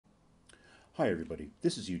Hi everybody,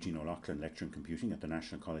 this is Eugene O'Loughlin lecturing computing at the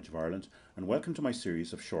National College of Ireland, and welcome to my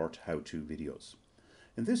series of short how-to videos.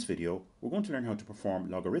 In this video we're going to learn how to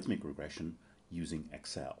perform logarithmic regression using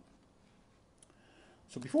Excel.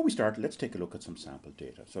 So before we start, let's take a look at some sample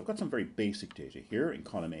data. So I've got some very basic data here. In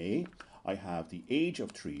column A I have the age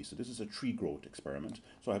of trees, so this is a tree growth experiment.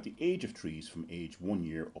 So I have the age of trees from age 1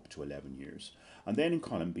 year up to 11 years. And then in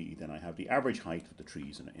column B, then I have the average height of the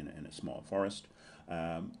trees in a small forest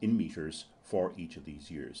in meters for each of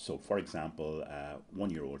these years. So for example,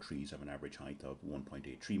 1-year-old trees have an average height of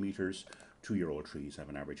 1.83 meters, 2-year-old trees have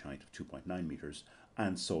an average height of 2.9 meters,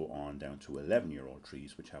 and so on down to 11-year-old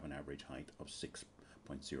trees, which have an average height of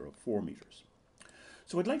 6.04 meters.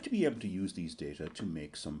 So I'd like to be able to use these data to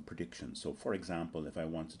make some predictions. So for example, if I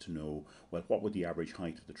wanted to know, well, what would the average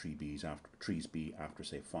height of the trees be after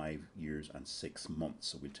say 5 years and 6 months?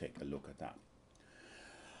 So we'll take a look at that.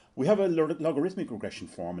 We have a logarithmic regression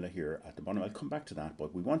formula here at the bottom. I'll come back to that,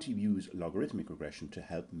 but we want to use logarithmic regression to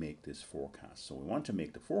help make this forecast. So we want to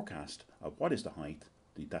make the forecast of what is the height,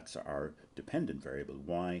 that's our dependent variable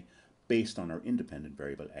y, based on our independent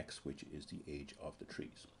variable x, which is the age of the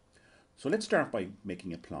trees. So let's start by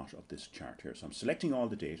making a plot of this chart here. So I'm selecting all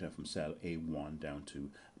the data from cell A1 down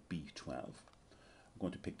to B12. I'm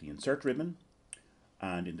going to pick the insert ribbon,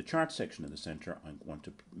 and in the chart section in the center I want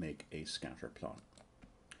to make a scatter plot.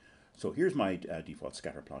 So here's my default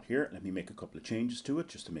scatter plot here. Let me make a couple of changes to it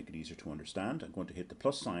just to make it easier to understand. I'm going to hit the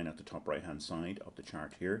plus sign at the top right hand side of the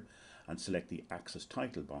chart here and select the axis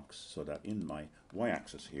title box, so that in my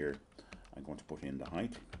y-axis here I'm going to put in the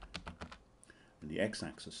height. In the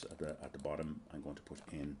x-axis at the bottom I'm going to put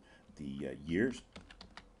in the years.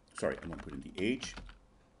 Sorry, I'm going to put in the age.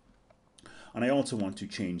 And I also want to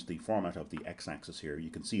change the format of the x-axis here. You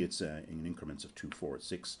can see it's in increments of 2, 4,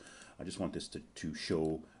 6. I just want this to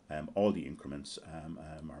show all the increments,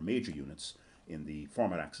 our major units, in the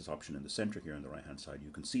format axis option in the center here on the right hand side.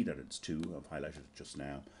 You can see that it's 2, I've highlighted it just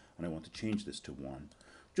now, and I want to change this to 1,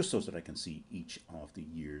 just so that I can see each of the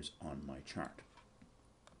years on my chart.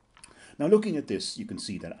 Now looking at this, you can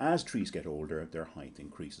see that as trees get older, their height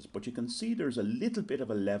increases, but you can see there's a little bit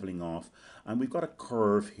of a leveling off, and we've got a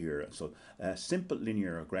curve here. So simple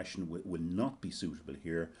linear regression will not be suitable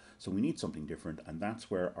here, so we need something different, and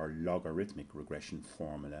that's where our logarithmic regression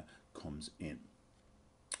formula comes in.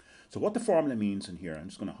 So what the formula means in here, I'm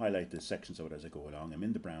just going to highlight the sections of it as I go along. I'm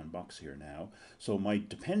in the brown box here now. So my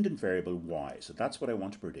dependent variable y, so that's what I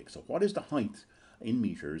want to predict. So what is the height in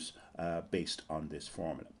meters based on this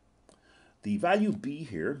formula? The value b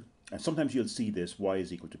here, and sometimes you'll see this y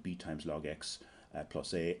is equal to b times log x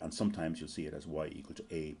plus a, and sometimes you'll see it as y equal to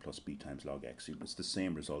a plus b times log x. It's the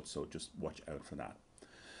same result, so just watch out for that.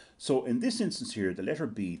 So in this instance here, the letter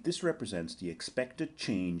b, this represents the expected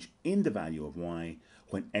change in the value of y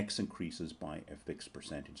when x increases by a fixed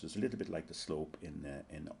percentage. It's a little bit like the slope in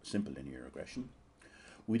simple linear regression.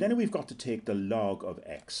 We've got to take the log of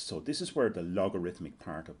x. So this is where the logarithmic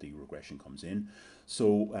part of the regression comes in.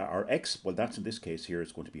 So our x, well, that's in this case here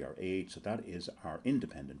is going to be our age. So that is our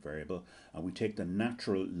independent variable. And we take the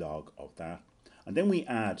natural log of that. And then we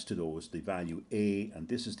add to those the value a, and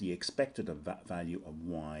this is the expected value of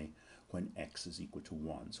y when x is equal to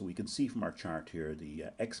 1. So we can see from our chart here the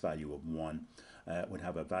x value of 1 would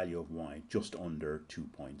have a value of y just under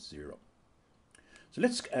 2.0. So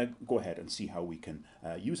let's go ahead and see how we can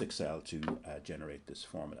use Excel to generate this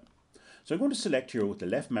formula. So I'm going to select here with the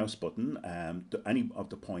left mouse button any of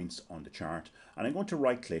the points on the chart, and I'm going to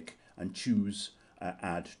right click and choose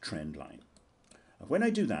Add Trendline. When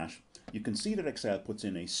I do that, you can see that Excel puts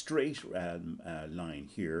in a straight line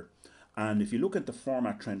here, and if you look at the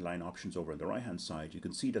Format Trendline options over on the right hand side, you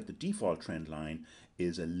can see that the default trend line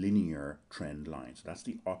is a linear trend line. So that's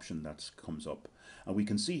the option that comes up. And we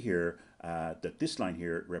can see here that this line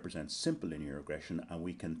here represents simple linear regression, and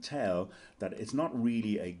we can tell that it's not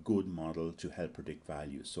really a good model to help predict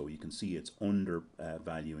values. So you can see it's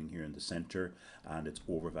undervaluing here in the center, and it's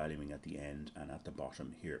overvaluing at the end and at the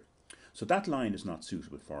bottom here. So that line is not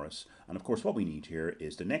suitable for us. And of course what we need here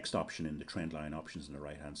is the next option in the trend line options on the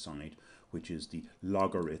right hand side, which is the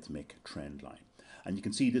logarithmic trend line. And you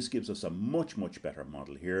can see this gives us a much better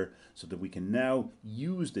model here, so that we can now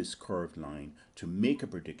use this curved line to make a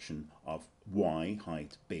prediction of y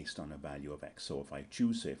height based on a value of x. So if I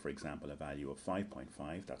choose, say for example, a value of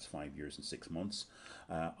 5.5, that's 5 years and 6 months,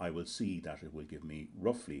 I will see that it will give me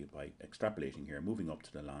roughly, by extrapolating here, moving up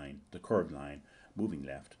to the line, the curved line, moving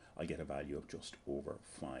left, I get a value of just over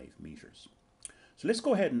 5 meters. So let's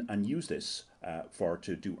go ahead and use this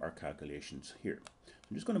to do our calculations here.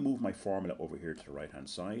 I'm just going to move my formula over here to the right hand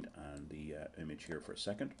side and the image here for a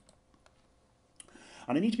second.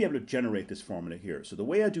 And I need to be able to generate this formula here. So the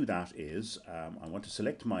way I do that is I want to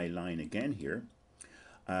select my line again here.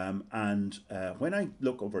 When I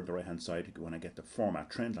look over at the right hand side, when I get the format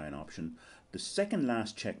trendline option, the second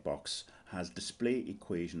last checkbox has display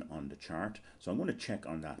equation on the chart. So I'm going to check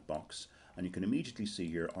on that box, and you can immediately see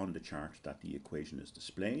here on the chart that the equation is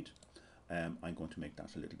displayed. I'm going to make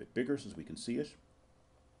that a little bit bigger so we can see it.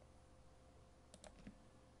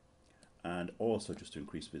 And also, just to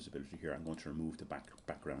increase visibility here, I'm going to remove the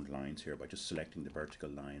background lines here by just selecting the vertical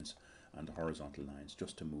lines and the horizontal lines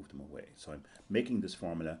just to move them away. So I'm making this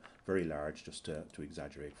formula very large just to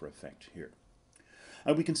exaggerate for effect here.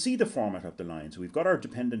 And we can see the format of the lines. We've got our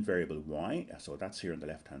dependent variable y, so that's here on the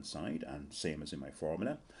left hand side, and same as in my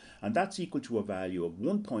formula. And that's equal to a value of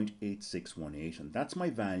 1.8618, and that's my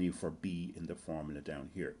value for b in the formula down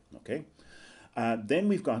here, okay? Then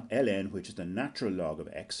we've got ln, which is the natural log of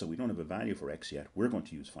x, so we don't have a value for x yet. We're going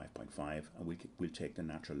to use 5.5, and we'll take the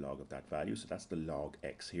natural log of that value, so that's the log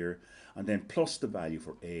x here. And then plus the value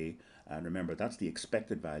for a, and remember that's the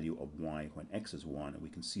expected value of y when x is 1, and we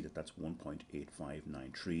can see that that's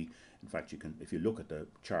 1.8593. In fact, you can, if you look at the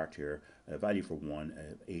chart here, a value for 1,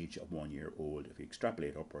 age of 1 year old, if you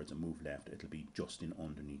extrapolate upwards and move left, it'll be just in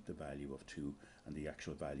underneath the value of 2, and the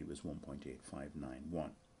actual value is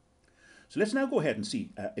 1.8591. So let's now go ahead and see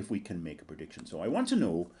if we can make a prediction. So I want to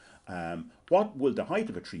know what will the height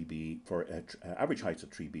of a tree be for average heights of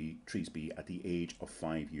trees be at the age of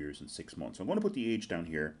 5 years and 6 months. So I'm going to put the age down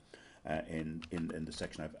here in the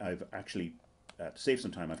section. I've actually, to save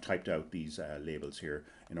some time, I've typed out these labels here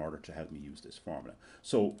in order to help me use this formula.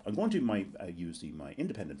 So I'm going to use my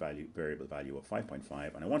independent variable value of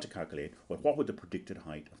 5.5, and I want to calculate what would the predicted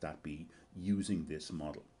height of that be using this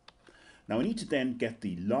model. Now I need to then get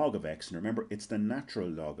the log of x, and remember it's the natural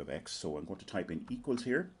log of x, so I'm going to type in equals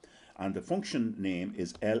here, and the function name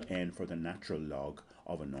is ln for the natural log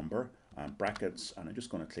of a number, brackets, and I'm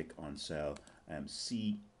just going to click on cell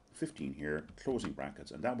C15 here, closing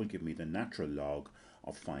brackets, and that will give me the natural log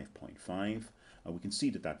of 5.5, and we can see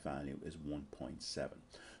that that value is 1.7.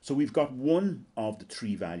 So we've got one of the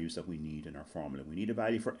three values that we need in our formula. We need a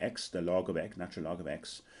value for x, the log of x, natural log of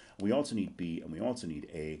x. We also need b, and we also need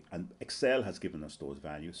a, and Excel has given us those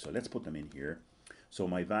values, so let's put them in here. So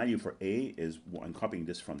my value for a is, I'm copying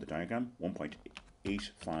this from the diagram,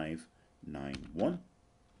 1.8591.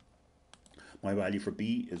 My value for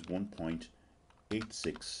b is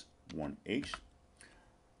 1.8618.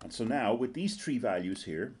 And so now with these three values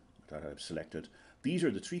here that I've selected, these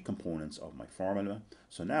are the three components of my formula.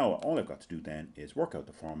 So now all I've got to do then is work out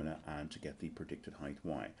the formula and to get the predicted height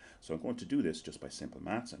y. So I'm going to do this just by simple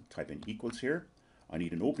maths and type in equals here. I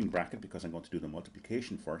need an opening bracket because I'm going to do the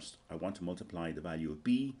multiplication first. I want to multiply the value of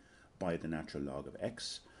b by the natural log of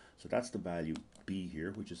x. So that's the value b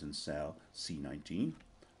here, which is in cell C19.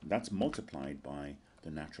 That's multiplied by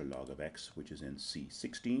the natural log of x, which is in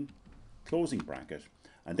C16, closing bracket.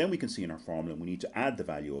 And then we can see in our formula we need to add the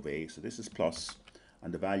value of a, so this is plus,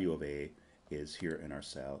 and the value of a is here in our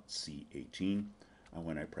cell C18. And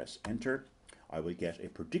when I press enter, I will get a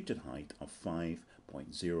predicted height of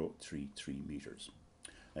 5.033 meters.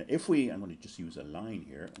 I'm going to just use a line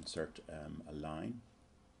here, insert a line,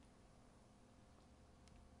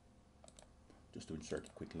 just to insert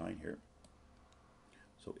a quick line here.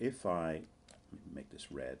 So if I make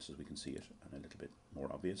this red so we can see it and a little bit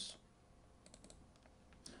more obvious.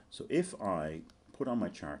 So if I put on my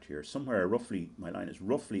chart here, somewhere roughly, my line is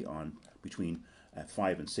roughly on between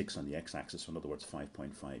 5 and 6 on the x-axis, so in other words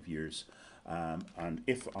 5.5 years. And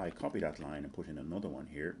if I copy that line and put in another one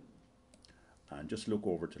here, and just look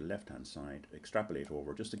over to the left-hand side, extrapolate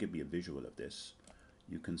over, just to give me a visual of this,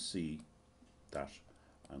 you can see that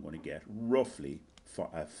I'm going to get roughly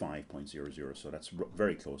 5.00, so that's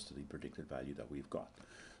very close to the predicted value that we've got.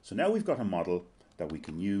 So now we've got a model that we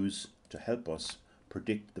can use to help us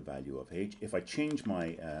predict the value of h. If I change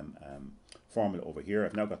my formula over here,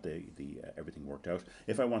 I've now got the everything worked out.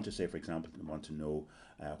 If I want to say, for example, I want to know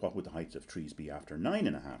what would the heights of trees be after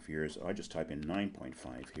 9.5 years, I just type in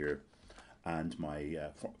 9.5 here, and my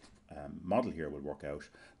model here will work out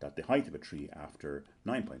that the height of a tree after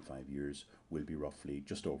 9.5 years will be roughly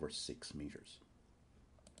just over 6 meters.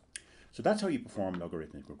 So that's how you perform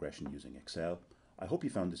logarithmic regression using Excel. I hope you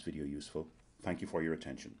found this video useful. Thank you for your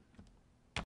attention.